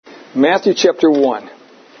Matthew chapter 1.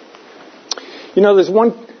 You know, there's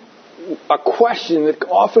a question that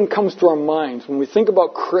often comes to our minds when we think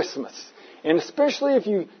about Christmas. And especially if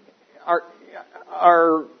you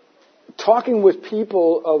are talking with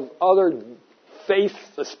people of other faiths,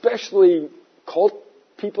 especially cult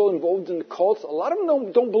people involved in the cults, a lot of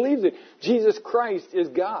them don't believe that Jesus Christ is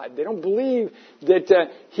God. They don't believe that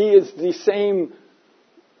He is the same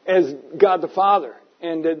as God the Father.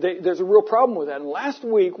 And there's a real problem with that. And last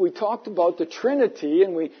week we talked about the Trinity,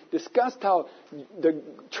 and we discussed how the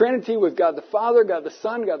Trinity was God the Father, God the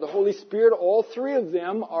Son, God the Holy Spirit. All three of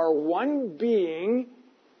them are one being,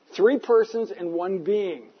 three persons in one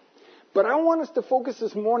being. But I want us to focus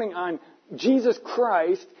this morning on Jesus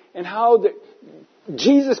Christ and how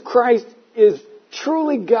Jesus Christ is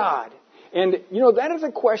truly God. And, you know, that is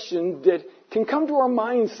a question that can come to our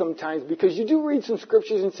minds sometimes, because you do read some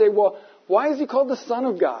scriptures and say, well, why is He called the Son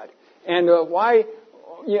of God? And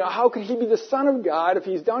how could He be the Son of God if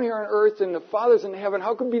He's down here on earth and the Father's in heaven?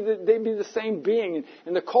 How could they be the same being?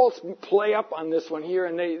 And the cults play up on this one here,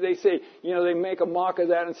 and they say, they make a mock of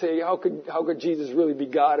that and say, how could Jesus really be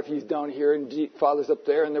God if He's down here and Father's up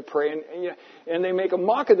there and they're praying? And they make a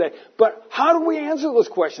mock of that. But how do we answer those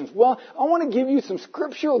questions? Well, I want to give you some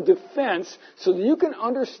scriptural defense so that you can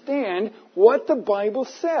understand what the Bible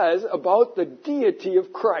says about the deity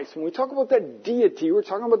of Christ. When we talk about that deity, we're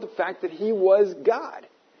talking about the fact that He was God.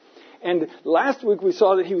 And last week we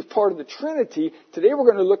saw that He was part of the Trinity. Today we're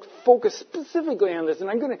going to focus specifically on this.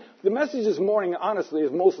 And the message this morning, honestly,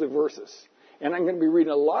 is mostly verses. And I'm going to be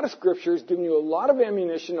reading a lot of scriptures, giving you a lot of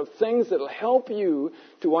ammunition of things that will help you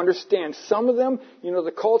to understand. Some of them,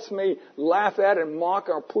 the cults may laugh at and mock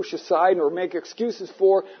or push aside or make excuses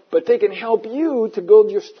for, but they can help you to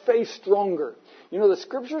build your faith stronger. The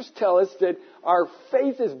scriptures tell us that our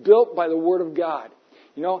faith is built by the Word of God.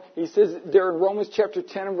 He says there in Romans chapter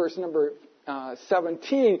 10 and verse number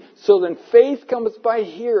 17, so then faith cometh by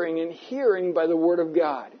hearing, and hearing by the Word of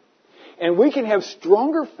God. And we can have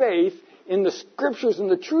stronger faith in the Scriptures and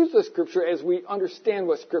the truth of Scripture as we understand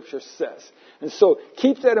what Scripture says. And so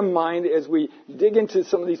keep that in mind as we dig into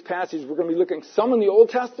some of these passages. We're going to be looking some in the Old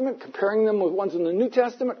Testament, comparing them with ones in the New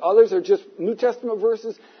Testament. Others are just New Testament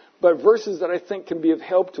verses, but verses that I think can be of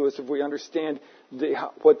help to us if we understand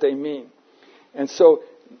what they mean. And so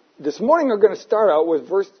this morning we're going to start out with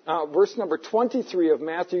verse number 23 of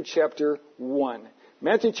Matthew chapter 1.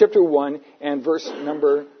 Matthew chapter 1 and verse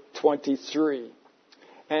number 23.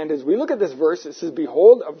 And as we look at this verse, it says,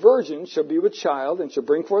 Behold, a virgin shall be with child, and shall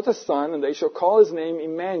bring forth a son, and they shall call his name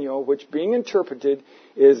Emmanuel, which being interpreted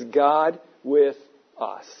is God with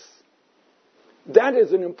us. That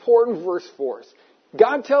is an important verse for us.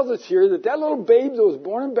 God tells us here that little babe that was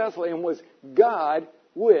born in Bethlehem was God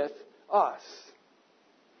with us.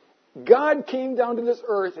 God came down to this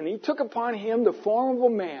earth, and He took upon Him the form of a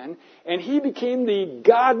man, and He became the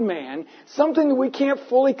God-man, something that we can't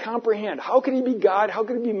fully comprehend. How could He be God? How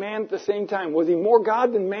could He be man at the same time? Was He more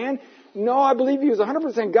God than man? No, I believe He was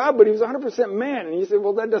 100% God, but He was 100% man. And you say,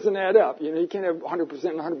 well, that doesn't add up. You can't have 100%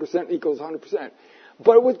 and 100% equals 100%.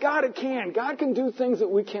 But with God, it can. God can do things that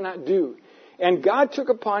we cannot do. And God took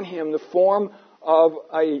upon Him the form of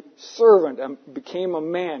a servant and became a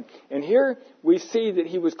man. And here we see that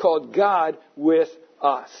He was called God with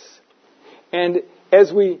us. And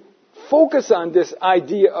as we focus on this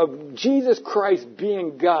idea of Jesus Christ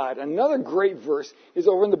being God, another great verse is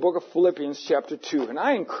over in the book of Philippians chapter 2. And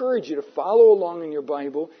I encourage you to follow along in your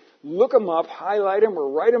Bible, look them up, highlight them, or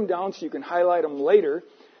write them down so you can highlight them later.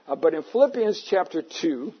 But in Philippians chapter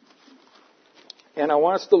 2, and I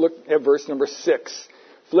want us to look at verse number 6.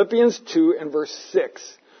 Philippians 2 and verse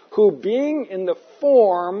 6. Who being in the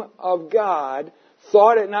form of God,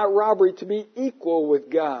 thought it not robbery to be equal with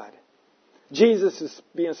God. Jesus is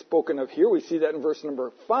being spoken of here. We see that in verse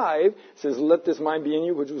number 5. It says, Let this mind be in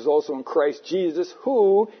you, which was also in Christ Jesus,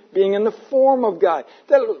 who, being in the form of God.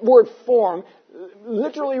 That word form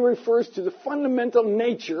literally refers to the fundamental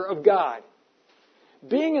nature of God.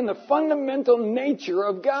 Being in the fundamental nature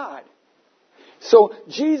of God. So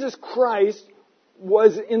Jesus Christ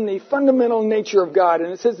was in the fundamental nature of God.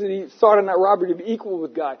 And it says that He thought it not robbery to be equal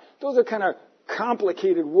with God. Those are kind of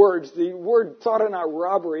complicated words. The word thought it not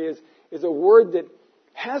robbery is a word that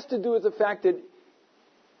has to do with the fact that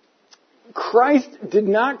Christ did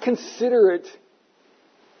not consider it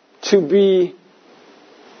to be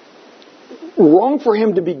wrong for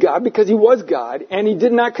Him to be God, because He was God. And He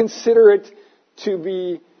did not consider it to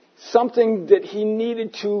be something that He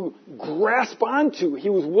needed to grasp onto.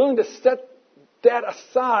 He was willing to set that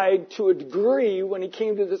aside to a degree when He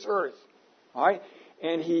came to this earth. All right?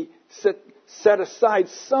 And He set aside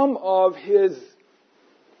some of His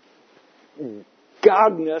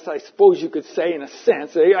godness, I suppose you could say, in a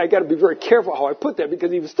sense. I got to be very careful how I put that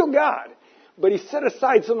because he was still God. But he set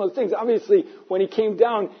aside some of the things. Obviously, when he came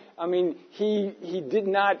down, he did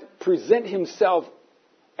not present himself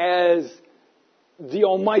as the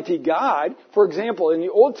Almighty God. For example, in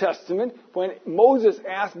the Old Testament, when Moses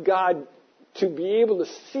asked God to be able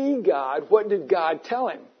to see God, what did God tell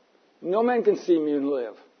him? No man can see me and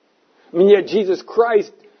live. Yet Jesus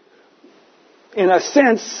Christ, in a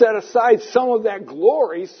sense, set aside some of that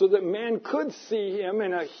glory so that man could see him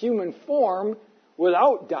in a human form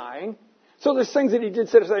without dying. So there's things that he did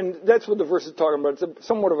set aside, and that's what the verse is talking about. It's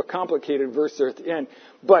somewhat of a complicated verse there at the end.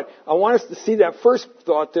 But I want us to see that first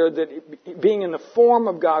thought there, that being in the form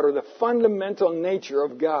of God, or the fundamental nature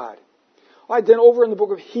of God. All right, then over in the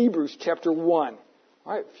book of Hebrews, chapter 1.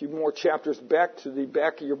 All right, a few more chapters back to the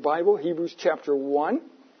back of your Bible. Hebrews chapter 1.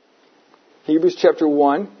 Hebrews chapter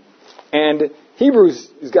 1. And Hebrews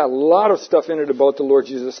has got a lot of stuff in it about the Lord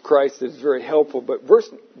Jesus Christ that is very helpful. But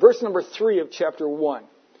verse number 3 of chapter 1.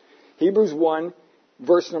 Hebrews 1,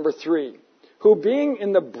 verse number 3. Who being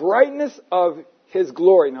in the brightness of his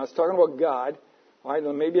glory. Now it's talking about God. All right,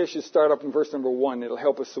 maybe I should start up in verse number 1. It'll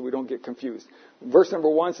help us so we don't get confused. Verse number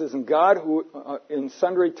 1 says, And God, who in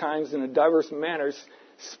sundry times and in diverse manners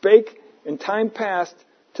spake in time past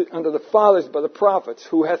unto the fathers by the prophets,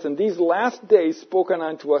 who hath in these last days spoken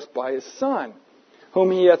unto us by his Son,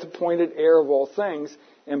 whom he hath appointed heir of all things,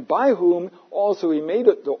 and by whom also he made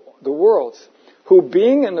the worlds, who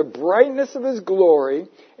being in the brightness of his glory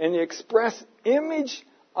and the express image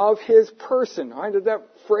of his person. All right, that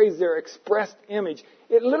phrase there, expressed image,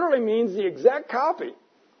 it literally means the exact copy.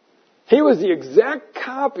 He was the exact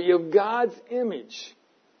copy of God's image.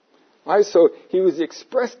 All right, so he was the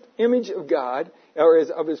expressed image of God, or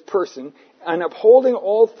of his person, and upholding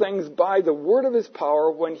all things by the word of his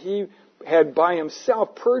power, when he had by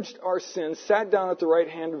himself purged our sins, sat down at the right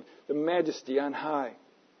hand of the Majesty on high.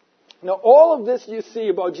 Now, all of this you see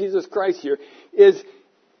about Jesus Christ here is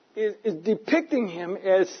depicting him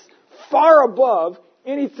as far above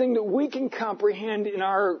anything that we can comprehend in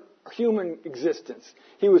our human existence.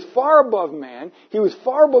 He was far above man. He was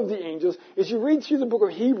far above the angels. As you read through the book of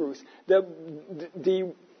Hebrews,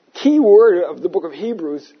 the key word of the book of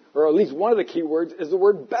Hebrews, or at least one of the key words, is the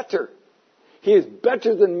word better. He is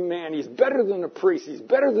better than man. He's better than the priest. He's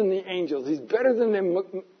better than the angels. He's better than them.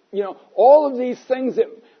 All of these things that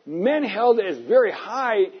men held as very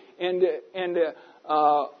high and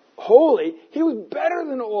holy, he was better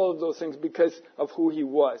than all of those things because of who he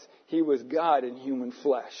was. He was God in human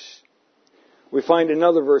flesh. We find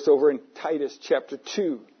another verse over in Titus chapter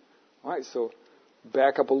 2. All right, so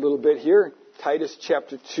back up a little bit here. Titus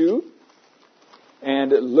chapter 2,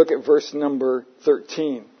 and look at verse number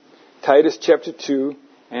 13. Titus chapter 2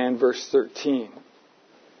 and verse 13.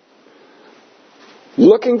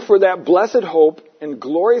 Looking for that blessed hope and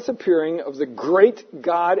glorious appearing of the great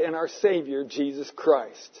God and our Savior, Jesus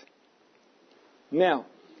Christ. Now,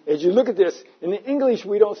 as you look at this, in the English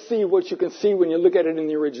we don't see what you can see when you look at it in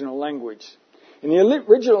the original language. In the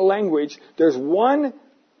original language, there's one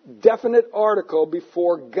definite article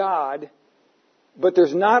before God, but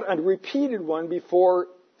there's not a repeated one before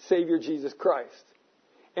Savior Jesus Christ.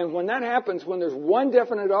 And when that happens, when there's one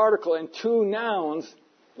definite article and two nouns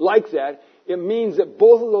like that, it means that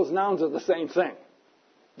both of those nouns are the same thing,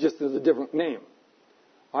 just as a different name.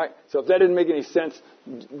 All right? So if that didn't make any sense,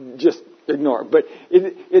 just ignore it. But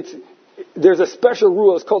there's a special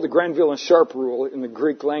rule. It's called the Granville and Sharp rule in the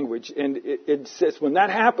Greek language. And it says when that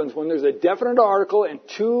happens, when there's a definite article and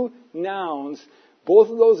two nouns, both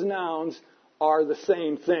of those nouns are the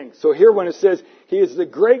same thing. So here when it says, He is the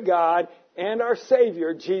great God and our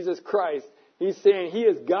Savior, Jesus Christ, He's saying He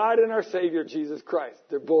is God and our Savior, Jesus Christ.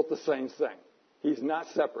 They're both the same thing. He's not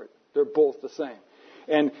separate. They're both the same.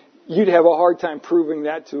 And you'd have a hard time proving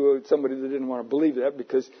that to somebody that didn't want to believe that,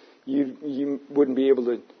 because you wouldn't be able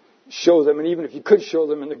to show them. And even if you could show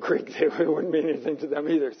them in the Greek, it wouldn't mean anything to them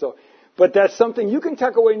either. But that's something you can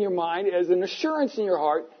tuck away in your mind as an assurance in your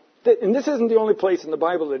heart. And this isn't the only place in the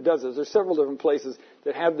Bible that does this. There's several different places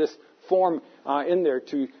that have this form in there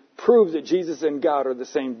to prove that Jesus and God are the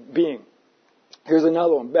same being. Here's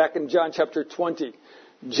another one. Back in John chapter 20,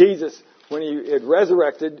 Jesus, when He had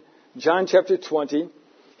resurrected, John chapter 20,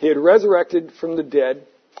 He had resurrected from the dead.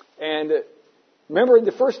 And remember,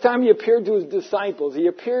 the first time He appeared to His disciples, He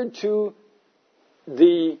appeared to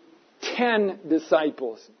the 10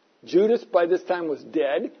 disciples. Judas, by this time, was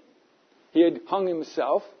dead. He had hung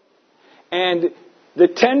himself. And the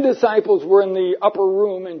 10 disciples were in the upper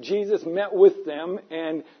room, and Jesus met with them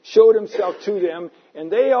and showed Himself to them. And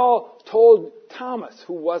they all told Thomas,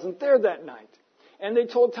 who wasn't there that night. And they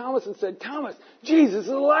told Thomas and said, Thomas, Jesus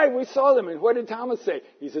is alive. We saw them. And what did Thomas say?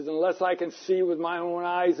 He says, unless I can see with my own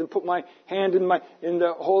eyes and put my hand in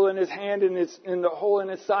the hole in his hand and in the hole in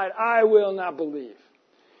his side, I will not believe.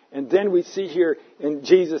 And then we see here, and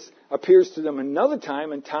Jesus appears to them another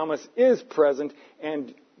time, and Thomas is present.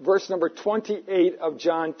 And verse number 28 of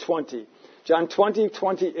John 20. John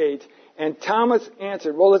 20:28. And Thomas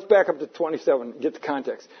answered, well, let's back up to 27, get the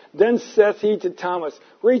context. Then saith he to Thomas,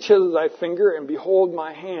 reach hither thy finger, and behold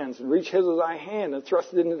my hands, and reach hither thy hand, and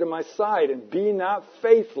thrust it into my side, and be not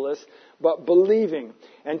faithless, but believing.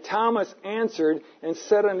 And Thomas answered and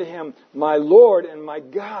said unto him, my Lord and my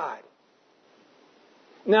God.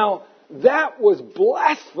 Now, that was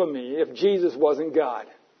blasphemy if Jesus wasn't God.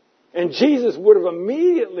 And Jesus would have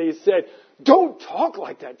immediately said, don't talk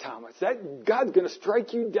like that, Thomas. God's going to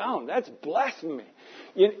strike you down. That's blasphemy.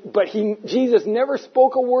 But Jesus never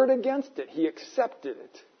spoke a word against it. He accepted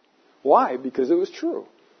it. Why? Because it was true.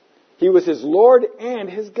 He was his Lord and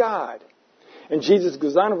his God. And Jesus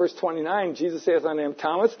goes on in verse 29. Jesus saith unto him,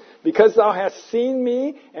 Thomas, because thou hast seen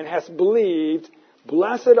me and hast believed,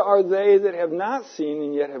 blessed are they that have not seen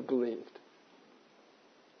and yet have believed.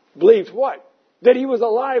 Believed what? That he was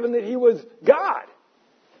alive and that he was God.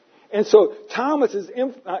 And so Thomas has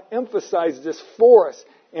emphasized this for us.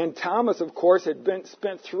 And Thomas, of course, had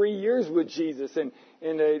spent 3 years with Jesus. And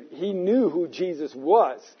he knew who Jesus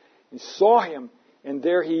was. He saw him. And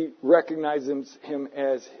there he recognizes him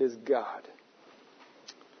as his God.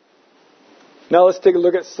 Now let's take a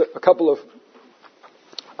look at a couple of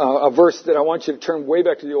a verse that I want you to turn way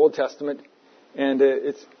back to the Old Testament. And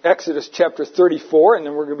it's Exodus chapter 34. And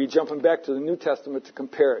then we're going to be jumping back to the New Testament to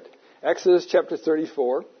compare it. Exodus chapter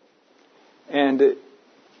 34. And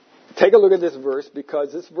take a look at this verse,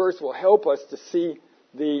 because this verse will help us to see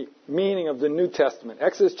the meaning of the New Testament.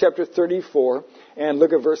 Exodus chapter 34, and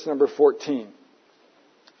look at verse number 14.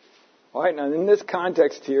 All right, now in this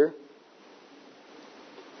context here,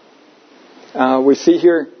 we see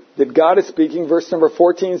here that God is speaking. Verse number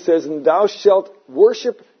 14 says, and thou shalt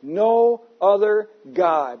worship no other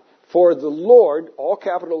God. For the Lord, all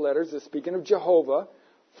capital letters, is speaking of Jehovah.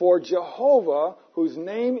 For Jehovah, whose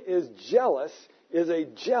name is jealous, is a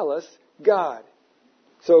jealous God.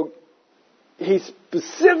 So he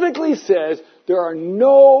specifically says there are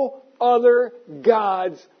no other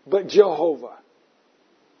gods but Jehovah.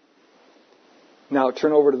 Now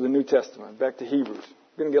turn over to the New Testament, back to Hebrews.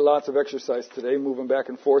 We're going to get lots of exercise today, moving back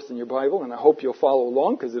and forth in your Bible, and I hope you'll follow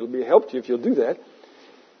along because it'll be a help to you if you'll do that.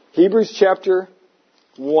 Hebrews chapter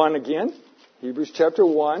 1 again. Hebrews chapter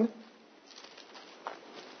 1.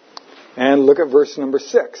 And look at verse number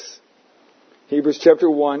 6. Hebrews chapter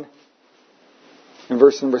 1 and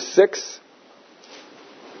verse number 6.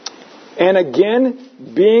 And again,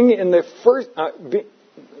 bringing in the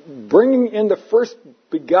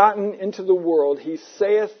firstbegotten into the world, he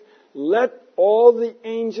saith, let all the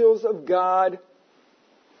angels of God,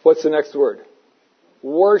 what's the next word?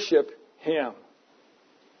 Worship him.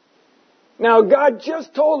 Now, God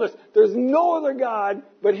just told us there's no other God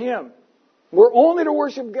but him. We're only to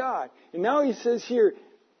worship God. And now he says here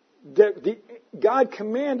that God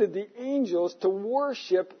commanded the angels to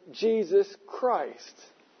worship Jesus Christ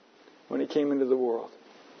when he came into the world.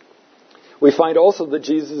 We find also that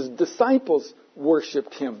Jesus' disciples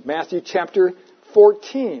worshipped him. Matthew chapter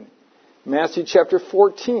 14. Matthew chapter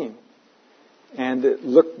 14. And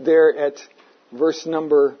look there at verse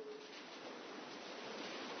number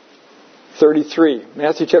 33.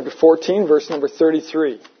 Matthew chapter 14, verse number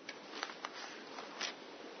 33.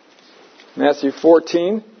 Matthew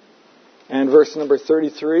 14 and verse number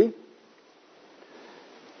 33.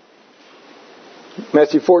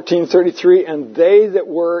 Matthew 14:33, and they that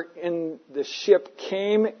were in the ship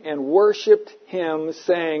came and worshipped him,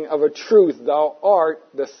 saying, of a truth, thou art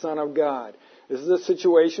the Son of God. This is a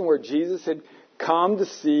situation where Jesus had calmed the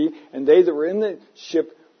sea, and they that were in the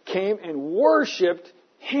ship came and worshipped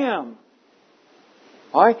him.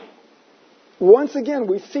 All right? Once again,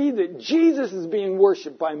 we see that Jesus is being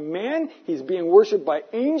worshipped by men. He's being worshipped by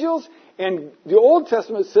angels. And the Old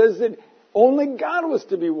Testament says that only God was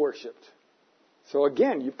to be worshipped. So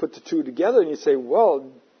again, you put the two together and you say,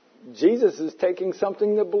 well, Jesus is taking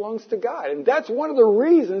something that belongs to God. And that's one of the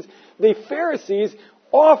reasons the Pharisees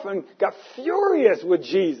often got furious with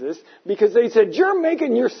Jesus, because they said, you're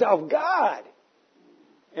making yourself God.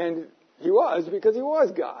 And he was, because he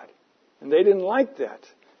was God. And they didn't like that.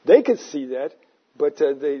 They could see that, but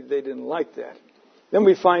they didn't like that. Then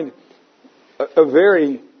we find a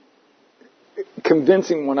very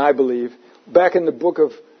convincing one, I believe, back in the book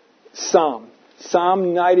of Psalm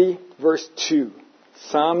 90, verse 2.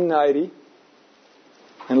 Psalm 90,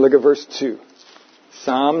 and look at verse 2.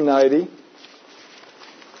 Psalm 90.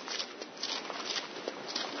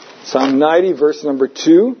 Psalm 90, verse number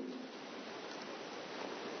 2.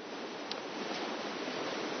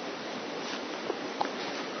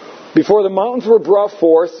 Before the mountains were brought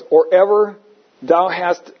forth, or ever thou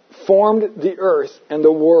hast formed the earth and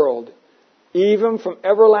the world, even from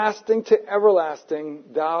everlasting to everlasting,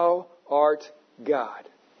 thou art God.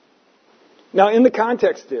 Now, in the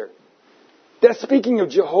context there, that's speaking of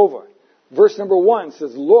Jehovah. Verse number 1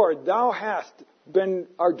 says, Lord, thou hast been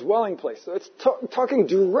our dwelling place. So it's talking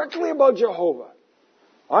directly about Jehovah.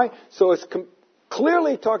 All right? So it's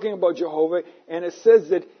clearly talking about Jehovah, and it says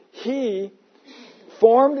that He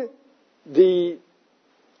formed he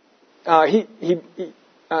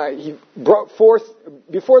brought forth,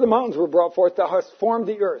 before the mountains were brought forth, thou hast formed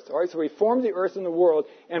the earth. All right, so He formed the earth and the world,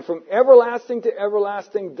 and from everlasting to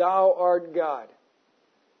everlasting, thou art God.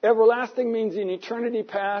 Everlasting means in eternity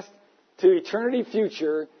past to eternity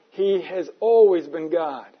future, He has always been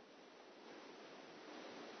God.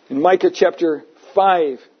 In Micah chapter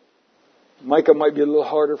 5, Micah might be a little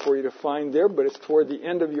harder for you to find there, but it's toward the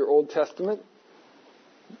end of your Old Testament.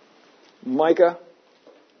 Micah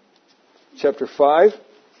chapter 5.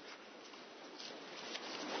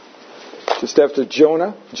 Just after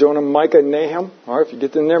Jonah, Micah, Nahum. All right, if you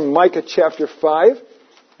get in there, Micah chapter 5,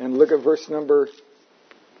 and look at verse number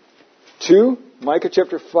 2. Micah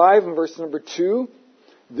chapter 5 and verse number 2.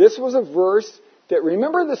 This was a verse that,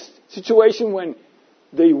 remember the situation when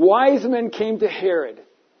the wise men came to Herod.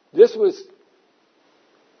 This was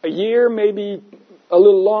a year, maybe a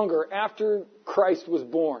little longer, after Christ was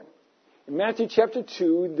born. In Matthew chapter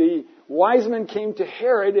 2, the wise men came to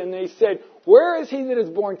Herod and they said, where is he that is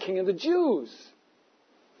born King of the Jews?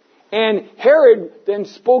 And Herod then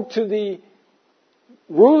spoke to the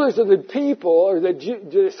rulers of the people, or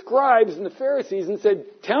the scribes and the Pharisees, and said,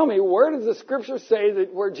 tell me, where does the Scripture say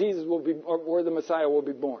that where Jesus will be, or where the Messiah will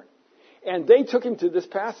be born? And they took him to this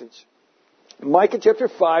passage. Micah chapter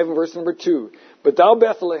 5 and verse number 2. But thou,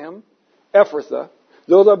 Bethlehem Ephratah,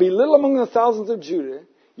 though thou be little among the thousands of Judah,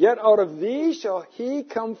 yet out of thee shall he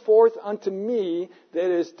come forth unto me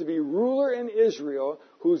that is to be ruler in Israel,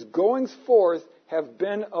 whose goings forth have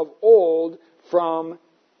been of old from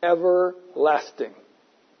everlasting.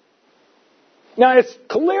 Now, it's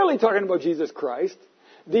clearly talking about Jesus Christ.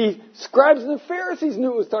 The scribes and the Pharisees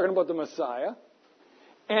knew it was talking about the Messiah.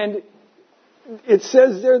 And it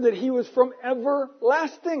says there that he was from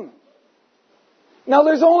everlasting. Now,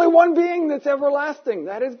 there's only one being that's everlasting.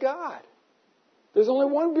 That is God. There's only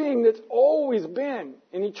one being that's always been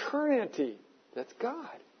in eternity. That's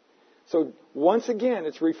God. So, once again,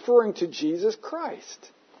 it's referring to Jesus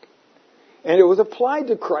Christ. And it was applied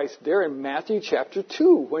to Christ there in Matthew chapter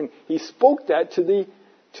 2 when he spoke that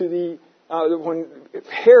when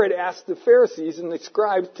Herod asked the Pharisees and the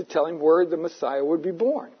scribes to tell him where the Messiah would be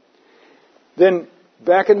born. Then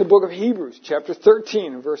back in the book of Hebrews chapter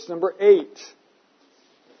 13 and verse number 8.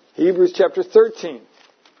 Hebrews chapter 13.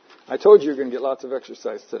 I told you you're going to get lots of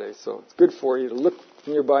exercise today, so it's good for you to look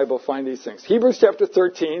in your Bible, find these things. Hebrews chapter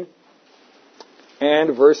 13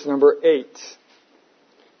 and verse number 8.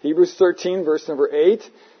 Hebrews 13, verse number 8.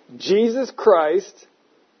 Jesus Christ,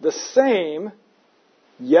 the same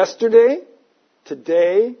yesterday,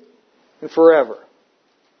 today, and forever.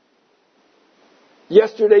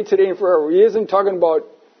 Yesterday, today, and forever. He isn't talking about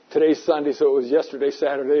today's Sunday, so it was yesterday,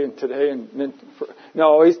 Saturday, and today, and then...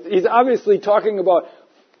 No, he's obviously talking about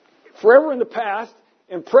forever in the past,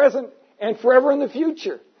 and present, and forever in the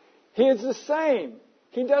future. He is the same.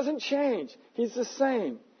 He doesn't change. He's the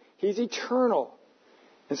same. He's eternal.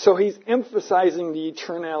 And so he's emphasizing the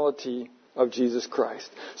eternality of Jesus Christ.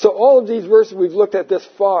 So all of these verses we've looked at this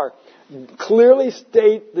far clearly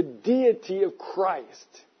state the deity of Christ.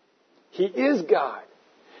 He is God.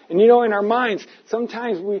 And in our minds,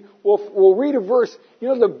 sometimes we'll read a verse.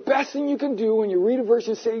 The best thing you can do when you read a verse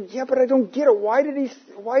is say, yeah, but I don't get it.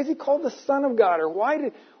 Why is he called the Son of God? Or why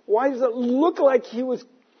does it look like he wasn't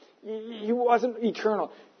eternal?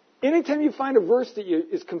 Anytime you find a verse that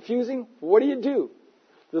is confusing, what do?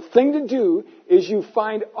 The thing to do is you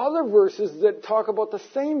find other verses that talk about the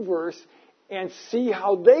same verse and see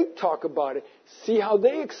how they talk about it. See how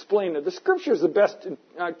they explain it. The Scripture is the best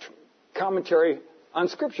commentary on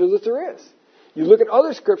Scripture that there is. You look at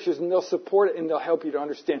other Scriptures and they'll support it and they'll help you to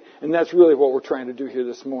understand. And that's really what we're trying to do here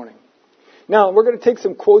this morning. Now, we're going to take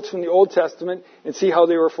some quotes from the Old Testament and see how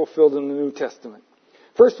they were fulfilled in the New Testament.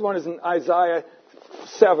 First one is in Isaiah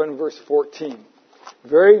 7, verse 14.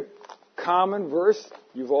 Very common verse.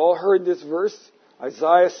 You've all heard this verse.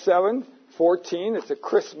 Isaiah 7, 14. It's a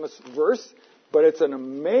Christmas verse, but it's an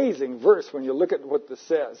amazing verse when you look at what this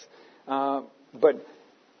says. But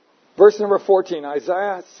verse number 14,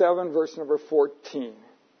 Isaiah 7, verse number 14.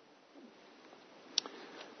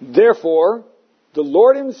 Therefore, the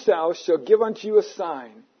Lord himself shall give unto you a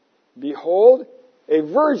sign. Behold, a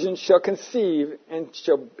virgin shall conceive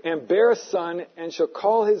and bear a son, and shall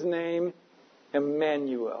call his name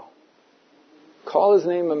Emmanuel. Call his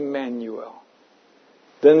name Emmanuel.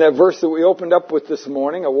 Then that verse that we opened up with this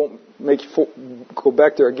morning, I won't make you go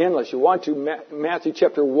back there again unless you want to. Matthew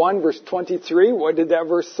chapter 1, verse 23. What did that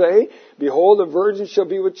verse say? Behold, a virgin shall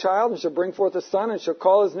be with child, and shall bring forth a son, and shall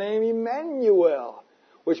call his name Emmanuel,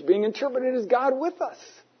 which being interpreted is God with us.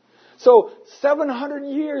 So 700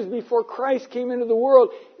 years before Christ came into the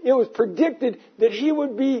world, it was predicted that he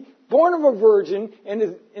would be born of a virgin and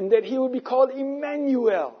that he would be called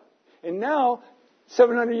Emmanuel. And now,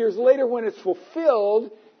 700 years later, when it's fulfilled,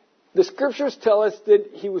 the scriptures tell us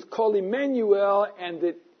that he was called Emmanuel, and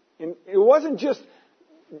that it wasn't just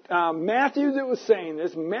Matthew that was saying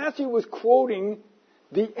this. Matthew was quoting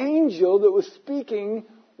the angel that was speaking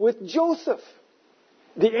with Joseph.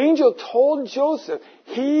 The angel told Joseph,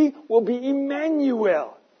 he will be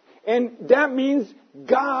Emmanuel. And that means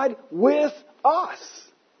God with us.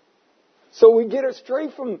 So we get it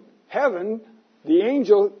straight from heaven. The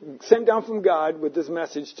angel sent down from God with this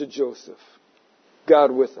message to Joseph.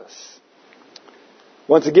 God with us.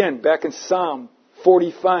 Once again, back in Psalm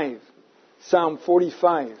 45. Psalm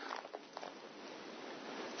 45.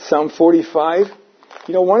 Psalm 45.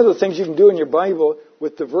 You know, one of the things you can do in your Bible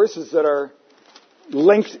with the verses that are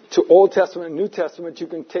linked to Old Testament and New Testament, you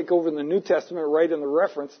can take over in the New Testament, write in the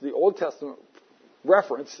reference, the Old Testament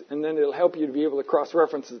reference, and then it'll help you to be able to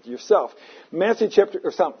cross-reference it yourself.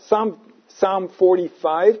 Psalm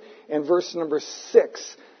 45 and verse number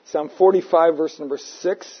 6. Psalm 45, verse number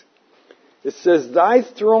 6. It says, Thy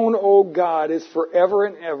throne, O God, is forever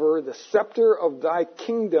and ever. The scepter of thy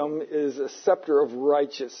kingdom is a scepter of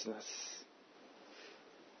righteousness.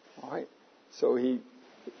 All right. So he's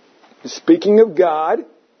speaking of God,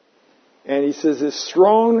 and he says his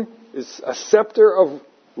throne is a scepter of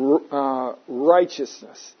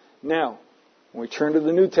righteousness. Now, when we turn to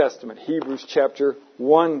the New Testament, Hebrews chapter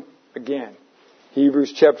 1 again.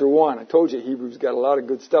 Hebrews chapter 1. I told you Hebrews got a lot of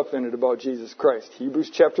good stuff in it about Jesus Christ. Hebrews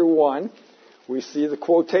chapter 1, we see the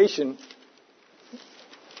quotation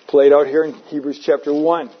played out here in Hebrews chapter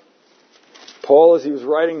 1. Paul, as he was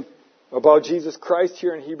writing about Jesus Christ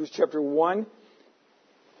here in Hebrews chapter 1,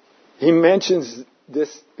 he mentions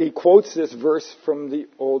this, he quotes this verse from the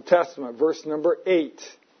Old Testament, verse number 8.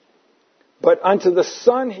 But unto the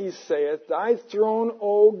Son he saith, Thy throne,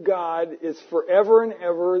 O God, is forever and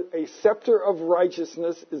ever. A scepter of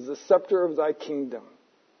righteousness is the scepter of thy kingdom.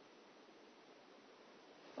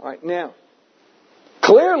 All right, now,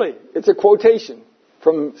 clearly it's a quotation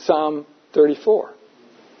from Psalm 34.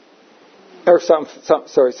 Or Psalm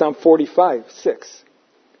 45, 6.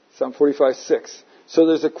 Psalm 45, 6. So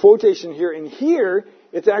there's a quotation here, and here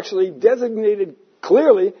it's actually designated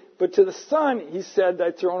clearly, but to the Son he said,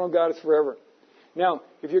 Thy throne, O God, is forever. Now,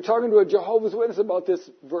 if you're talking to a Jehovah's Witness about this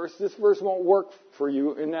verse won't work for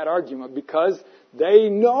you in that argument, because they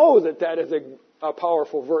know that that is a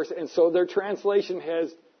powerful verse, and so their translation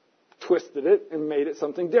has twisted it and made it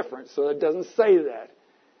something different, so it doesn't say that.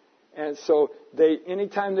 And so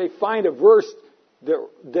anytime they find a verse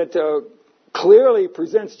that clearly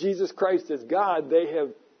presents Jesus Christ as God, they have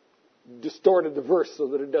distorted the verse so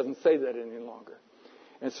that it doesn't say that any longer.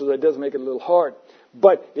 And so that does make it a little hard.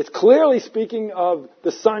 But it's clearly speaking of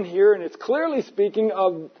the Son here, and it's clearly speaking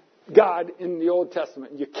of God in the Old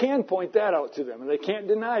Testament. You can point that out to them, and they can't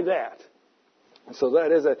deny that. And so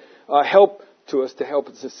that is a help to us to help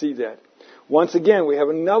us to see that. Once again, we have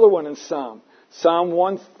another one in Psalm. Psalm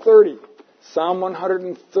 130. Psalm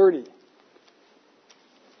 130.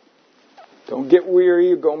 Don't get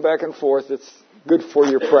weary of going back and forth. It's good for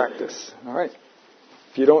your practice. All right?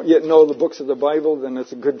 If you don't yet know the books of the Bible, then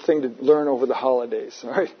it's a good thing to learn over the holidays. All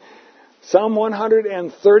right? Psalm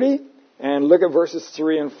 130, and look at verses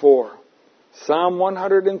 3 and 4. Psalm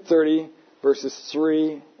 130, verses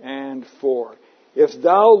 3 and 4. If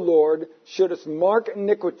thou, Lord, shouldest mark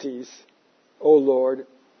iniquities, O Lord,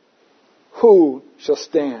 who shall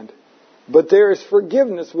stand? But there is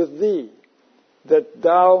forgiveness with thee, that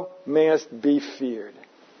thou mayest be feared.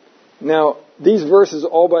 Now, these verses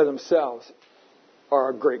all by themselves are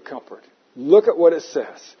a great comfort. Look at what it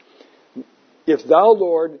says. If thou,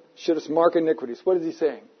 Lord, shouldest mark iniquities. What is he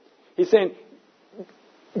saying? He's saying,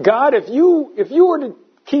 God, if you were to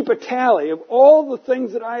keep a tally of all the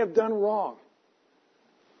things that I have done wrong,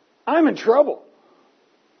 I'm in trouble.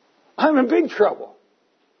 I'm in big trouble.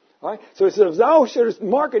 All right? So he said, if thou shouldest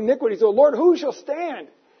mark iniquities, O Lord, who shall stand?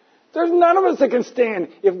 There's none of us that can stand.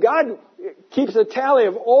 If God keeps a tally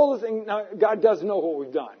of all the things, now God does know what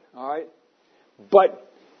we've done, all right? But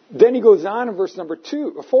then he goes on in verse number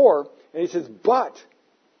 4, and he says, but,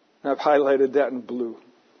 and I've highlighted that in blue,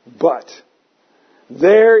 but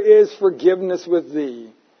there is forgiveness with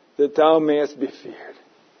thee, that thou mayest be feared.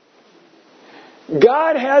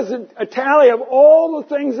 God has a tally of all the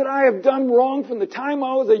things that I have done wrong from the time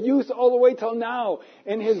I was a youth all the way till now,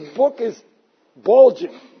 and his book is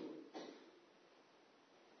bulging.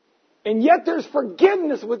 And yet there's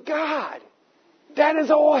forgiveness with God. That is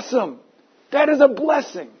awesome. That is a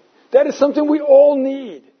blessing. That is something we all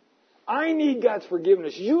need. I need God's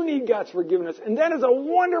forgiveness. You need God's forgiveness. And that is a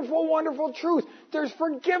wonderful, wonderful truth. There's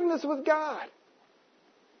forgiveness with God.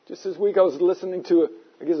 Just this week I was listening to,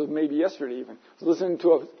 I guess it was maybe yesterday even, I was listening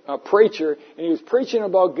to a preacher, and he was preaching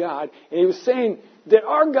about God, and he was saying that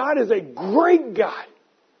our God is a great God,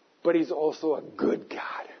 but he's also a good God.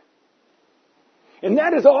 And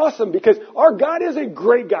that is awesome because our God is a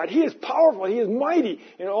great God. He is powerful. He is mighty.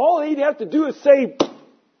 And all he'd have to do is say,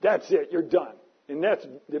 that's it, you're done. And that's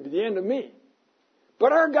the end of me.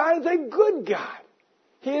 But our God is a good God.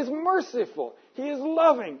 He is merciful. He is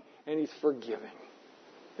loving. And he's forgiving.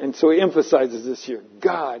 And so he emphasizes this here.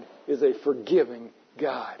 God is a forgiving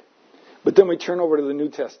God. But then we turn over to the New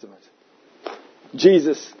Testament.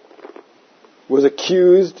 Jesus was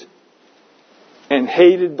accused and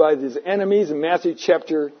hated by his enemies in Matthew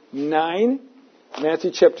chapter 9.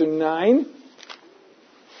 Matthew chapter 9.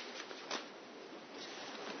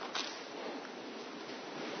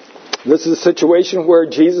 This is a situation where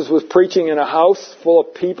Jesus was preaching in a house full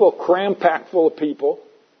of people, cram-packed full of people.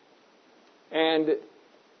 And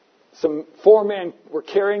some 4 men were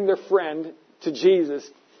carrying their friend to Jesus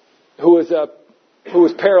who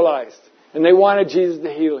was paralyzed. And they wanted Jesus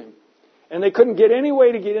to heal him. And they couldn't get any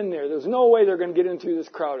way to get in there. There was no way they were going to get in through this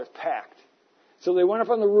crowd. It's packed. So they went up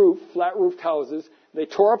on the roof, flat-roofed houses. They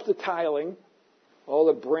tore up the tiling, all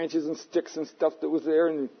the branches and sticks and stuff that was there,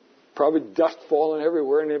 and probably dust falling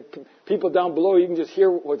everywhere. And people down below, you can just hear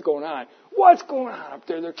what's going on. What's going on up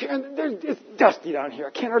there? It's dusty down here.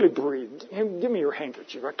 I can't hardly breathe. Give me your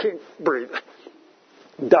handkerchief. I can't breathe.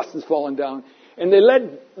 Dust is falling down. And they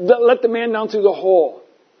let the man down through the hole.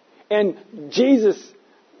 And Jesus,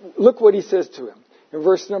 look what he says to him in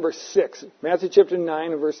verse number 6. Matthew chapter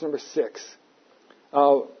 9 and verse number 6.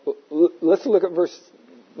 Let's look at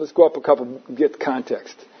let's go up a couple, get the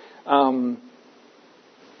context.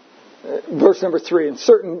 Verse number 3.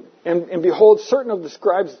 And behold, certain of the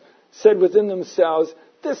scribes said within themselves,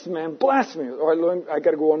 this man blasphemes. I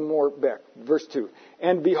got to go one more back. Verse 2.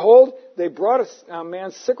 And behold, they brought a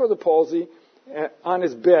man sick with the palsy on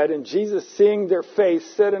his bed, and Jesus, seeing their face,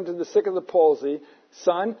 said unto the sick of the palsy,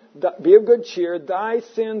 Son, be of good cheer, thy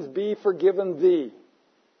sins be forgiven thee.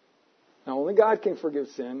 Now only God can forgive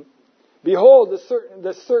sin. Behold,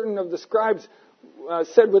 the certain of the scribes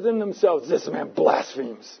said within themselves, this man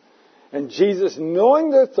blasphemes. And Jesus, knowing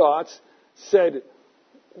their thoughts, said,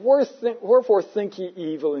 Wherefore think ye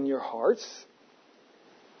evil in your hearts?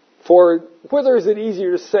 For whether is it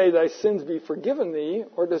easier to say, thy sins be forgiven thee,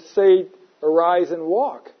 or to say, arise and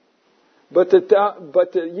walk? But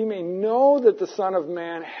that ye may know that the Son of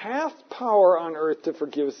Man hath power on earth to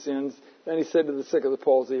forgive sins. Then he said to the sick of the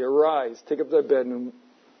palsy, Arise, take up thy bed,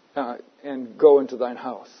 and go into thine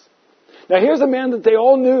house. Now here's a man that they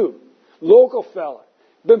all knew, local fella,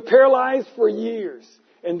 been paralyzed for years.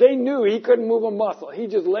 And they knew he couldn't move a muscle. He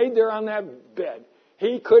just laid there on that bed.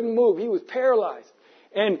 He couldn't move. He was paralyzed.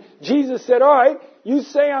 And Jesus said, all right, you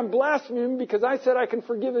say I'm blaspheming because I said I can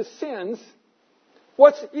forgive his sins.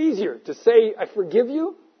 What's easier, to say I forgive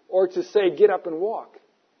you or to say get up and walk?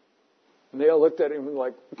 And they all looked at him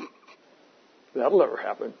like, that'll never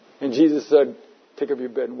happen. And Jesus said, take up your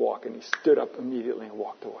bed and walk. And he stood up immediately and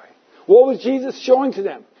walked away. What was Jesus showing to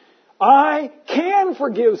them? I can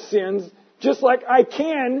forgive sins just like I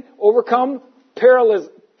can overcome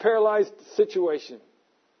paralyzed situation.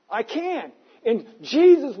 I can. And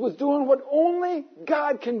Jesus was doing what only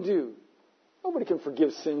God can do. Nobody can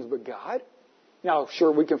forgive sins but God. Now,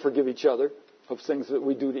 sure, we can forgive each other of things that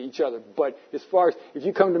we do to each other. But as far as, if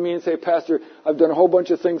you come to me and say, Pastor, I've done a whole bunch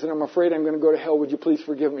of things and I'm afraid I'm going to go to hell, would you please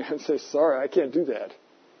forgive me? I'd say, sorry, I can't do that.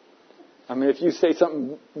 I mean, if you say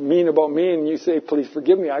something mean about me and you say, please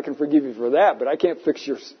forgive me, I can forgive you for that. But I can't fix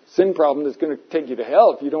your sin problem that's going to take you to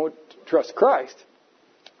hell if you don't trust Christ.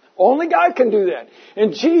 Only God can do that.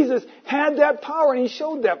 And Jesus had that power and he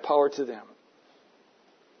showed that power to them.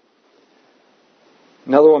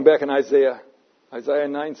 Another one back in Isaiah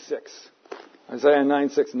 9:6. Isaiah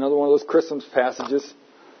 9:6, another one of those Christmas passages.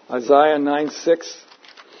 Isaiah 9:6.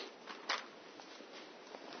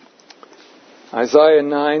 Isaiah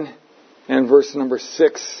 9 and verse number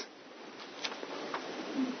 6.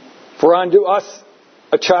 For unto us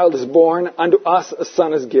a child is born, unto us a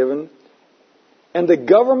son is given, and the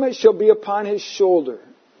government shall be upon his shoulder,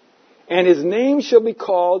 and his name shall be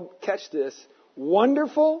called, catch this,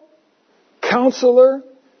 Wonderful, Counselor,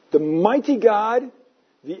 the Mighty God,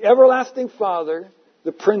 the Everlasting Father,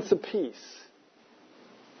 the Prince of Peace.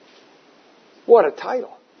 What a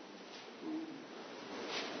title.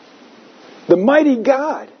 The Mighty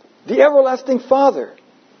God, the Everlasting Father.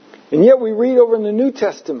 And yet we read over in the New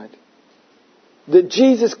Testament that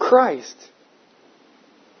Jesus Christ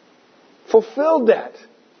fulfilled that.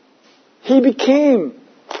 He became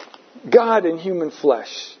God in human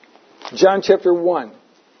flesh. John chapter 1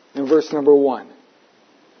 and verse number 1.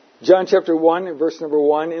 John chapter 1 and verse number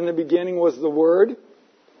 1. In the beginning was the Word,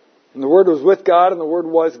 and the Word was with God, and the Word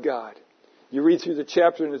was God. You read through the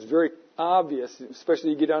chapter and it's very obvious, especially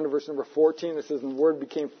you get down to verse number 14. It says, and the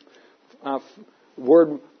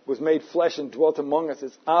Word was made flesh and dwelt among us.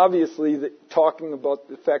 It's obviously talking about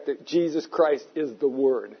the fact that Jesus Christ is the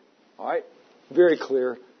Word. All right? Very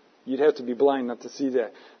clear. You'd have to be blind not to see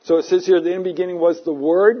that. So it says here, in the beginning was the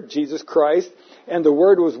Word, Jesus Christ, and the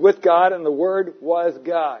Word was with God, and the Word was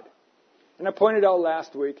God. And I pointed out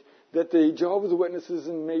last week that the Jehovah's Witnesses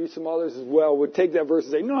and maybe some others as well would take that verse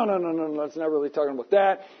and say, no, it's not really talking about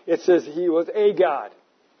that. It says he was a God.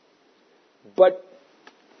 But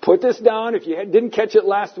put this down. If you didn't catch it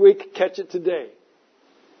last week, catch it today.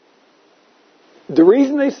 The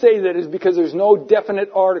reason they say that is because there's no definite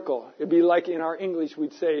article. It'd be like in our English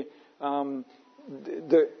we'd say, in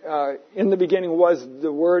the beginning was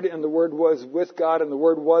the Word, and the Word was with God, and the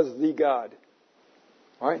Word was the God.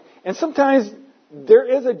 All right? And sometimes there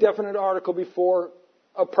is a definite article before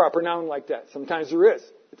a proper noun like that. Sometimes there is.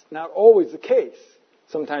 It's not always the case.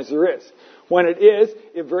 Sometimes there is. When it is,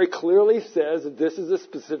 it very clearly says that this is a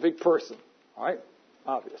specific person. All right?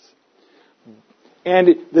 Obvious. And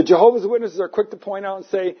the Jehovah's Witnesses are quick to point out and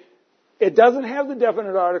say, it doesn't have the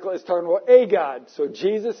definite article. It's talking about a God. So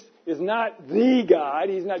Jesus is not the God.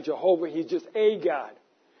 He's not Jehovah. He's just a God.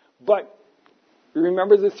 But you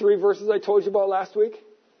remember the three verses I told you about last week?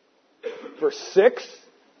 Verse 6,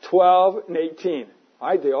 12, and 18. All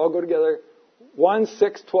right, they all go together. 1,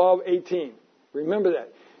 6, 12, 18. Remember that.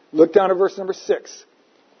 Look down at verse number 6.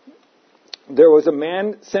 There was a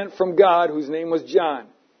man sent from God whose name was John.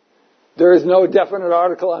 There is no definite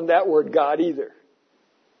article on that word God either.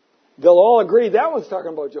 They'll all agree that one's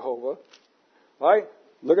talking about Jehovah. All right,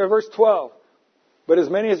 look at verse 12. But as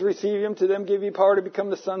many as receive him, to them give he power to become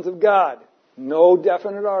the sons of God. No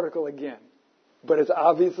definite article again. But it's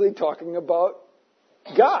obviously talking about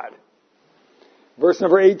God. Verse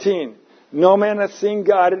number 18. No man has seen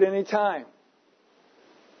God at any time.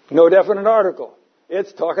 No definite article.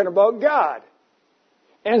 It's talking about God.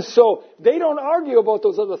 And so they don't argue about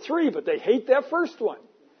those other three, but they hate that first one.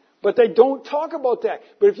 But they don't talk about that.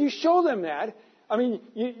 But if you show them that, I mean,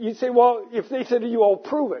 you say, well, if they said to you, I'll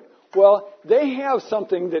prove it. Well, they have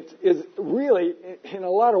something that is really, in a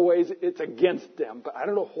lot of ways, it's against them. But I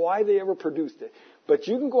don't know why they ever produced it. But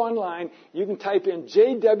you can go online, you can type in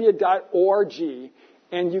jw.org,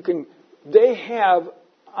 and they have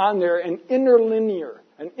on there an interlinear.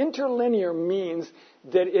 An interlinear means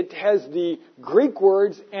that it has the Greek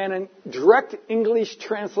words and a direct English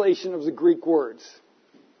translation of the Greek words.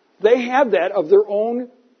 They have that of their own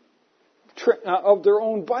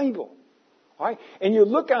Bible. All right? And you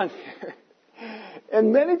look on there,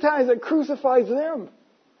 and many times it crucifies them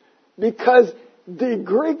because the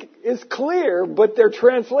Greek is clear, but their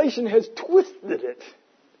translation has twisted it.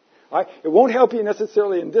 All right? It won't help you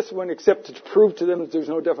necessarily in this one except to prove to them that there's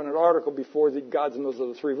no definite article before the gods in those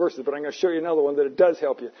other three verses. But I'm going to show you another one that it does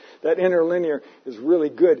help you. That interlinear is really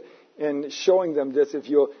good in showing them this if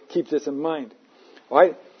you'll keep this in mind. All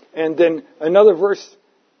right? And then another verse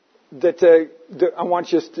that I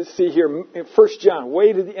want you to see here, 1 John,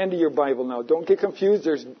 way to the end of your Bible now. Don't get confused.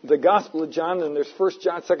 There's the Gospel of John, and there's 1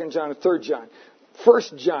 John, 2 John, and 3 John. 1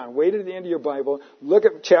 John, way to the end of your Bible. Look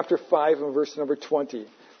at chapter 5 and verse number 20.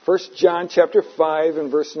 1 John chapter 5 and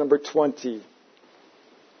verse number 20.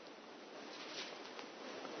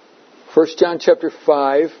 1 John chapter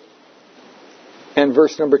 5 and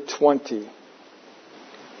verse number 20.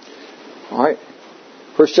 All right.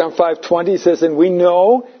 1 John 5:20 says, and we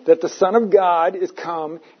know that the Son of God is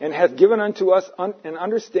come and hath given unto us an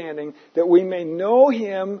understanding that we may know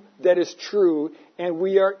him that is true, and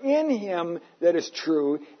we are in him that is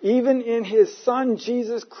true, even in his Son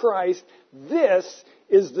Jesus Christ. This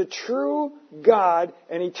is the true God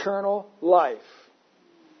and eternal life.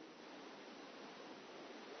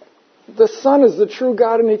 The Son is the true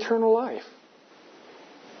God and eternal life.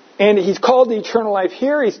 And he's called the eternal life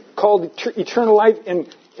here. He's called eternal life in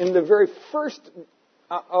the very first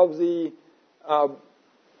of the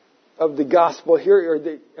gospel here, or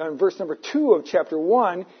in verse number 2 of chapter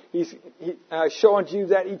 1. He's showing to you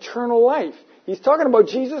that eternal life. He's talking about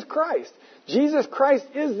Jesus Christ. Jesus Christ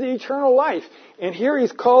is the eternal life. And here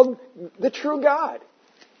he's called the true God.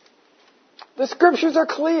 The scriptures are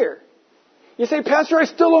clear. You say, Pastor, I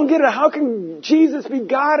still don't get it. How can Jesus be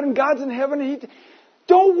God and God's in heaven?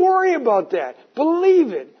 Don't worry about that.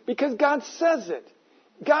 Believe it, because God says it.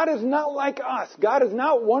 God is not like us. God is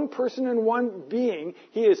not one person in one being.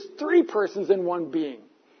 He is three persons in one being.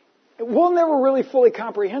 We'll never really fully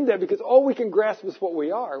comprehend that, because all we can grasp is what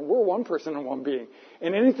we are. We're one person in one being.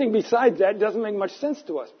 And anything besides that doesn't make much sense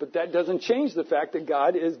to us. But that doesn't change the fact that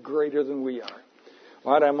God is greater than we are.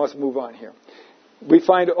 All right, I must move on here. We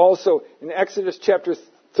find also in Exodus chapter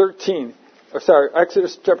 3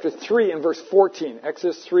 and verse 14.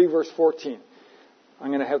 Exodus 3 verse 14. I'm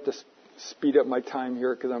going to have to speed up my time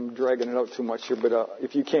here because I'm dragging it out too much here. But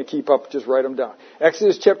if you can't keep up, just write them down.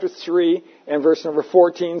 Exodus chapter 3 and verse number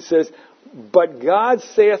 14 says, But God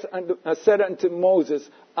said unto Moses,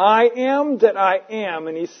 I am that I am.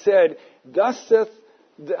 And he said, Thus shalt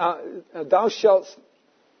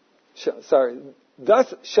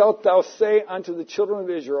thou say unto the children of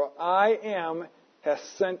Israel, I am hath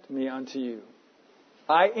sent me unto you.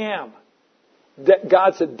 I am. That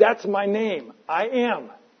God said, that's my name. I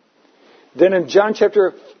am. Then in John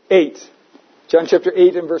chapter 8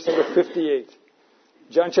 and verse number 58.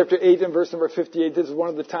 John chapter 8 and verse number 58, this is one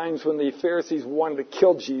of the times when the Pharisees wanted to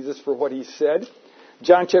kill Jesus for what he said.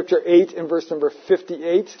 John chapter 8 and verse number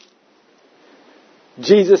 58.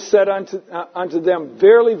 Jesus said unto them,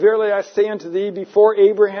 Verily, verily, I say unto thee, before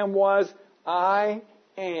Abraham was, I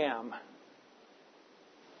am.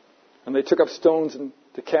 And they took up stones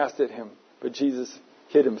to cast at him, but Jesus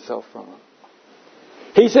hid himself from them.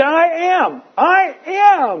 He said, I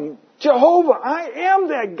am Jehovah. I am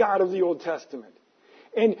that God of the Old Testament.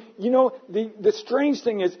 And, the strange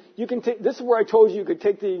thing is, you can take, this is where I told you could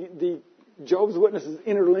take the Jehovah's Witnesses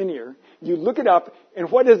interlinear. You look it up, and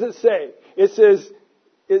what does it say? It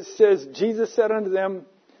says, Jesus said unto them,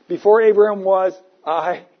 before Abraham was,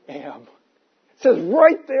 I am. It says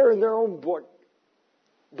right there in their own book.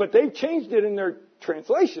 But they've changed it in their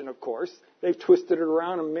translation, of course. They've twisted it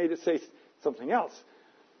around and made it say something else.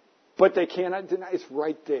 But they cannot deny it's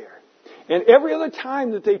right there. And every other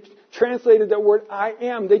time that they translated that word I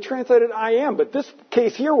am, they translated I am. But this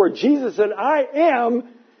case here where Jesus said I am,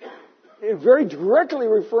 very directly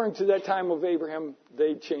referring to that time of Abraham,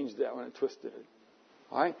 they changed that one and twisted it.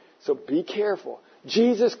 All right? So be careful.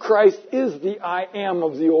 Jesus Christ is the I am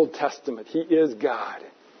of the Old Testament. He is God.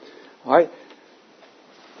 All right?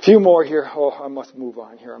 A few more here. Oh, I must move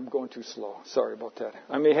on here. I'm going too slow. Sorry about that.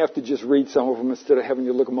 I may have to just read some of them instead of having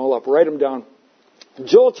you look them all up. Write them down.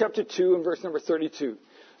 Joel chapter 2 and verse number 32.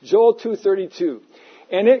 Joel 2:32.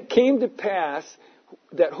 And it came to pass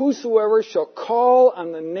that whosoever shall call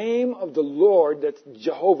on the name of the Lord, that's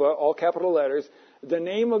Jehovah, all capital letters, the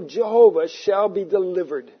name of Jehovah shall be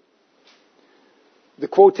delivered. The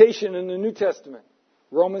quotation in the New Testament,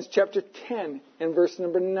 Romans chapter 10 and verse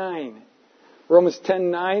number 9. Romans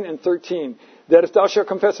 10:9 and 13. That if thou shalt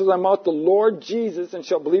confess with thy mouth the Lord Jesus, and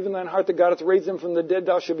shalt believe in thine heart that God hath raised him from the dead,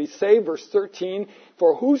 thou shalt be saved. Verse 13.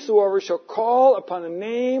 For whosoever shall call upon the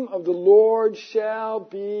name of the Lord shall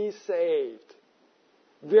be saved.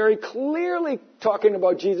 Very clearly talking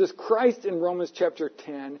about Jesus Christ in Romans chapter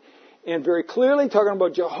 10, and very clearly talking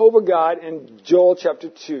about Jehovah God in Joel chapter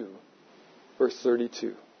 2, verse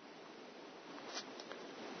 32.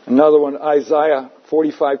 Another one, Isaiah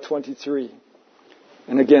 45:23.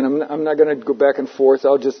 And again, I'm not going to go back and forth.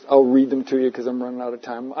 I'll read them to you because I'm running out of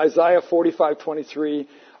time. Isaiah 45:23.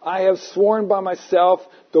 I have sworn by myself,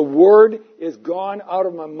 the word is gone out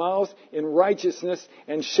of my mouth in righteousness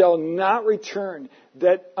and shall not return,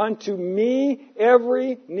 that unto me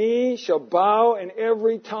every knee shall bow and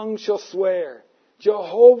every tongue shall swear.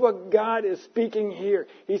 Jehovah God is speaking here.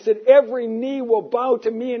 He said, every knee will bow to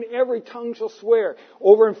me and every tongue shall swear.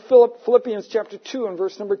 Over in Philippians chapter 2 and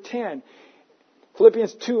verse number 10.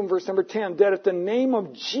 Philippians 2 and verse number 10, that at the name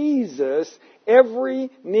of Jesus,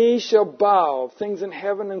 every knee shall bow, things in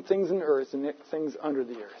heaven and things in earth and things under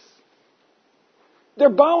the earth. They're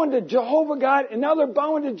bowing to Jehovah God and now they're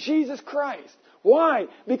bowing to Jesus Christ. Why?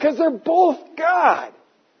 Because they're both God.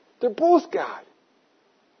 They're both God.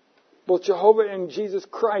 Both Jehovah and Jesus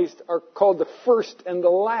Christ are called the first and the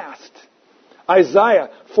last. Isaiah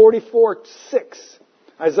 44:6.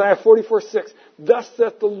 Isaiah 44:6. Thus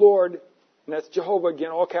saith the Lord, and that's Jehovah again,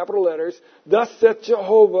 all capital letters. Thus saith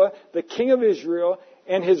Jehovah, the King of Israel,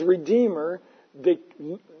 and his Redeemer, the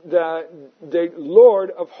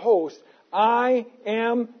Lord of hosts. I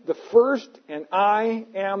am the first and I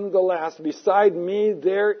am the last. Beside me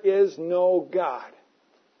there is no God.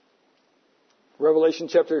 Revelation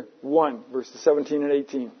chapter 1, verses 17 and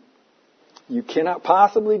 18. You cannot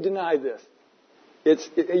possibly deny this.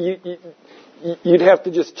 You'd have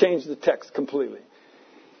to just change the text completely.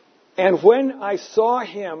 And when I saw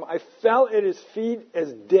him, I fell at his feet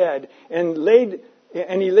as dead, and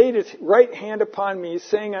he laid his right hand upon me,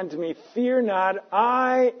 saying unto me, Fear not,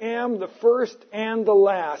 I am the first and the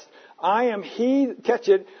last. I am he, catch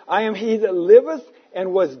it, I am he that liveth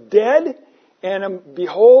and was dead, and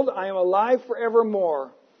behold, I am alive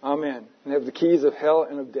forevermore. Amen. And have the keys of hell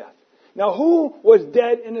and of death. Now who was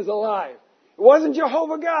dead and is alive? It wasn't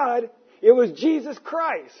Jehovah God. It was Jesus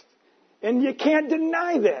Christ. And you can't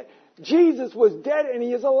deny that. Jesus was dead and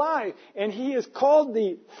he is alive. And he is called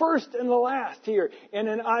the first and the last here. And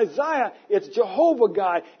in Isaiah, it's Jehovah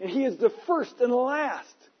God. And he is the first and the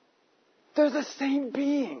last. They're the same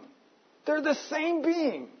being. They're the same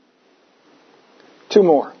being. Two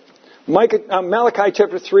more. Malachi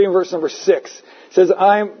chapter 3 and verse number 6 says,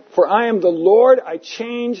 For I am the Lord, I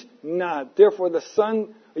change not. Therefore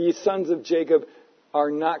ye sons of Jacob are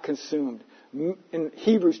not consumed. In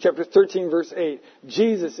Hebrews chapter 13 verse 8,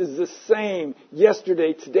 Jesus is the same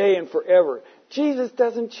yesterday, today, and forever. Jesus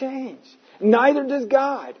doesn't change. Neither does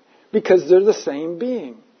God, because they're the same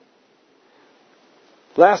being.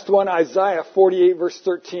 Last one, Isaiah 48 verse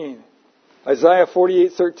 13. Isaiah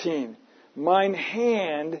 48:13. Mine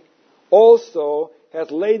hand also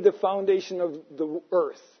hath laid the foundation of the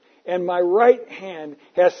earth, and my right hand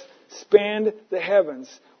hath spanned the heavens.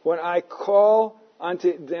 When I call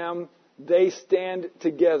unto them, they stand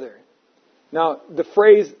together. Now, the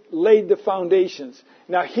phrase laid the foundations.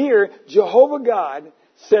 Now here, Jehovah God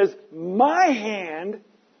says, my hand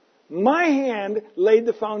laid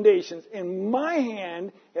the foundations, and my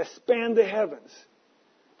hand has spanned the heavens.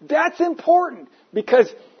 That's important,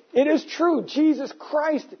 because it is true, Jesus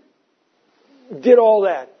Christ did all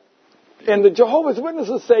that. And the Jehovah's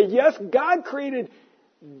Witnesses say, yes, God created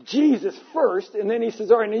Jesus first, and then he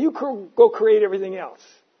says, all right, now you go create everything else.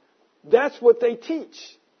 That's what they teach.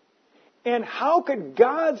 And how could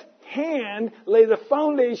God's hand lay the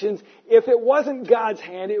foundations if it wasn't God's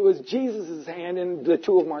hand, it was Jesus' hand, and the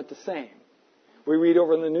two of them aren't the same? We read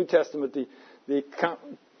over in the New Testament the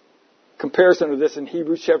comparison of this in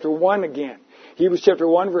Hebrews chapter 1 again. Hebrews chapter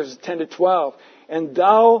 1 verses 10 to 12. And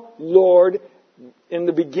thou, Lord, in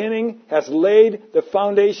the beginning hast laid the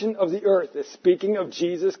foundation of the earth. It's speaking of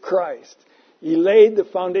Jesus Christ. He laid the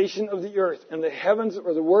foundation of the earth, and the heavens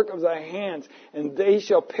are the work of thy hands, and they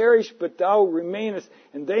shall perish, but thou remainest,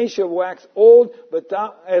 and they shall wax old, but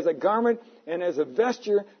thou as a garment, and as a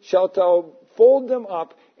vesture shalt thou fold them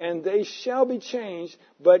up, and they shall be changed,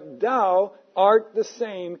 but thou art the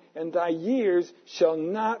same, and thy years shall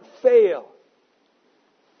not fail.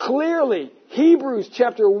 Clearly, Hebrews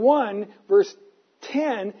chapter 1, verse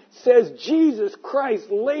 10 says Jesus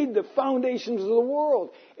Christ laid the foundations of the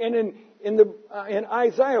world. And in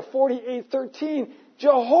Isaiah 48:13,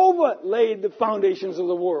 Jehovah laid the foundations of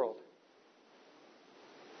the world.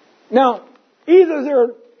 Now, either they're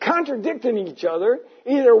contradicting each other,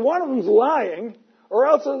 either one of them's lying, or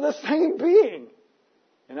else they're the same being.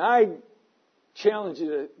 And I challenge you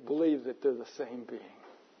to believe that they're the same being.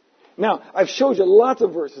 Now, I've showed you lots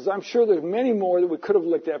of verses. I'm sure there's many more that we could have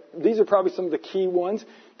looked at. These are probably some of the key ones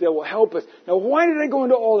that will help us. Now, why did I go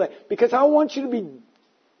into all that? Because I want you to be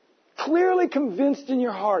clearly convinced in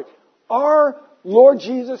your heart. Our Lord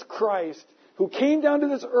Jesus Christ, who came down to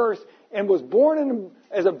this earth and was born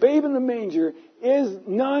as a babe in the manger, is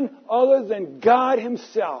none other than God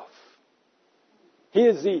himself. He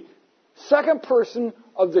is the second person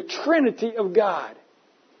of the Trinity of God.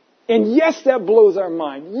 And yes, that blows our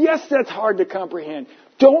mind. Yes, that's hard to comprehend.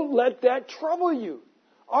 Don't let that trouble you.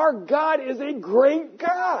 Our God is a great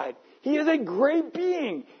God. He is a great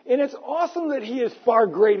being. And it's awesome that he is far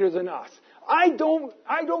greater than us. I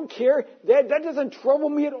don't care. That doesn't trouble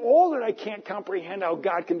me at all that I can't comprehend how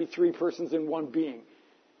God can be three persons in one being.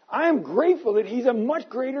 I am grateful that he's a much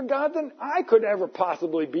greater God than I could ever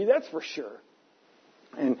possibly be. That's for sure.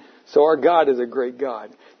 And so our God is a great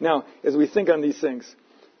God. Now, as we think on these things,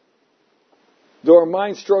 though our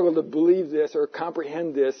minds struggle to believe this or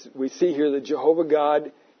comprehend this, we see here that Jehovah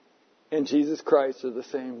God and Jesus Christ are the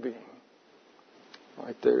same being.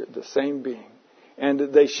 Right? They're the same being.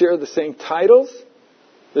 And they share the same titles,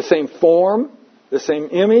 the same form, the same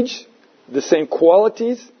image, the same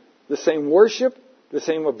qualities, the same worship, the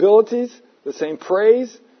same abilities, the same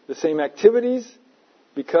praise, the same activities,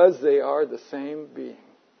 because they are the same being.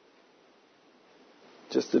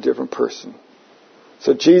 Just a different person.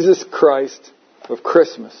 So Jesus Christ of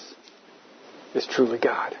Christmas is truly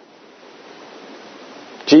God.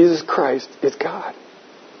 Jesus Christ is God.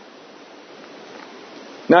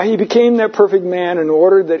 Now He became that perfect man in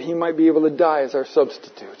order that He might be able to die as our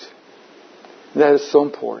substitute. That is so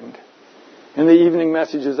important. In the evening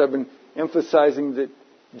messages I've been emphasizing that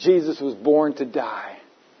Jesus was born to die.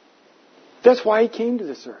 That's why He came to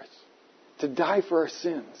this earth. To die for our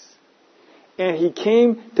sins. And He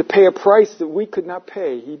came to pay a price that we could not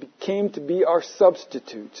pay. He came to be our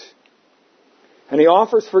substitute. And He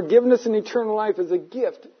offers forgiveness and eternal life as a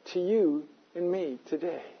gift to you and me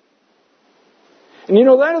today. And you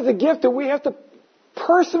know, that is a gift that we have to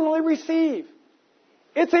personally receive.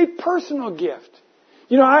 It's a personal gift.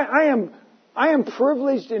 You know, I am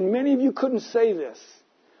privileged, and many of you couldn't say this,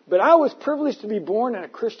 but I was privileged to be born in a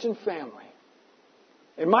Christian family.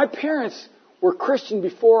 And my parents were Christian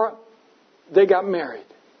before they got married.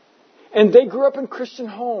 And they grew up in Christian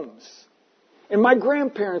homes. And my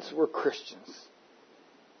grandparents were Christians.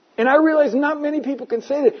 And I realize not many people can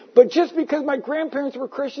say that. But just because my grandparents were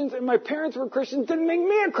Christians and my parents were Christians didn't make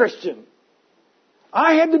me a Christian.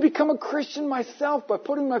 I had to become a Christian myself by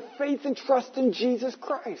putting my faith and trust in Jesus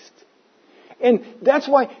Christ. And that's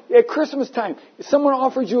why at Christmas time, if someone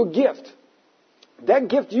offers you a gift, that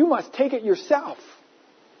gift, you must take it yourself.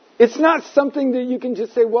 It's not something that you can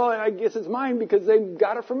just say, well, I guess it's mine because they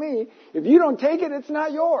got it for me. If you don't take it, it's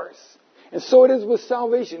not yours. And so it is with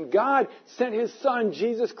salvation. God sent His Son,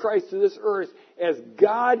 Jesus Christ, to this earth as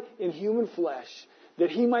God in human flesh,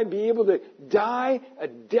 that He might be able to die a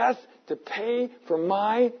death to pay for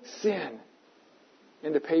my sin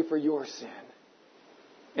and to pay for your sin.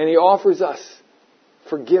 And He offers us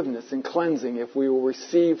forgiveness and cleansing if we will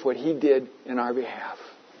receive what He did in our behalf.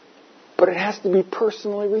 But it has to be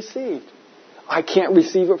personally received. I can't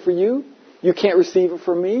receive it for you. You can't receive it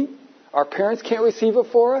for me. Our parents can't receive it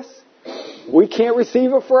for us. We can't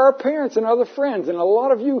receive it for our parents and other friends. And a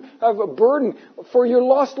lot of you have a burden for your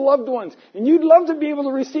lost loved ones. And you'd love to be able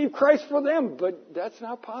to receive Christ for them, but that's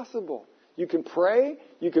not possible. You can pray.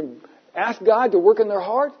 You can ask God to work in their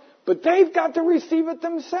heart. But they've got to receive it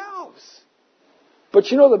themselves. But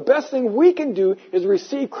you know, the best thing we can do is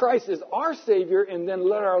receive Christ as our Savior and then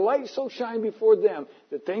let our light so shine before them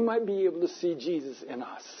that they might be able to see Jesus in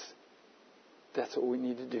us. That's what we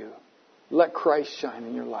need to do. Let Christ shine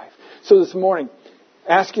in your life. So this morning,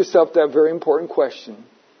 ask yourself that very important question.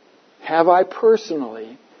 Have I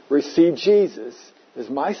personally received Jesus as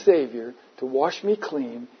my Savior to wash me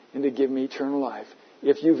clean and to give me eternal life?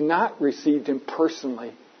 If you've not received Him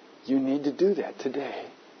personally, you need to do that today.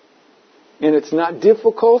 And it's not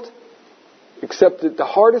difficult, except that the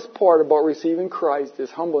hardest part about receiving Christ is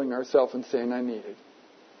humbling ourselves and saying, I need it.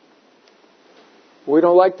 We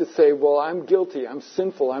don't like to say, well, I'm guilty, I'm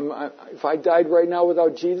sinful. If I died right now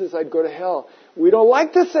without Jesus, I'd go to hell. We don't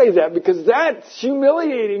like to say that because that's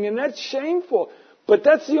humiliating and that's shameful. But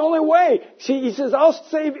that's the only way. He says, I'll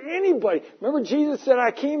save anybody. Remember, Jesus said,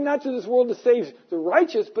 I came not to this world to save the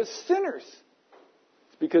righteous, but sinners.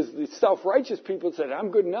 It's because the self-righteous people said,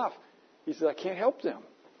 I'm good enough. He says, I can't help them.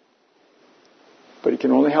 But He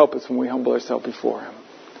can only help us when we humble ourselves before Him.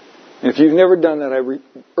 And if you've never done that, I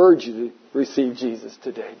urge you to receive Jesus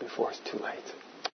today before it's too late.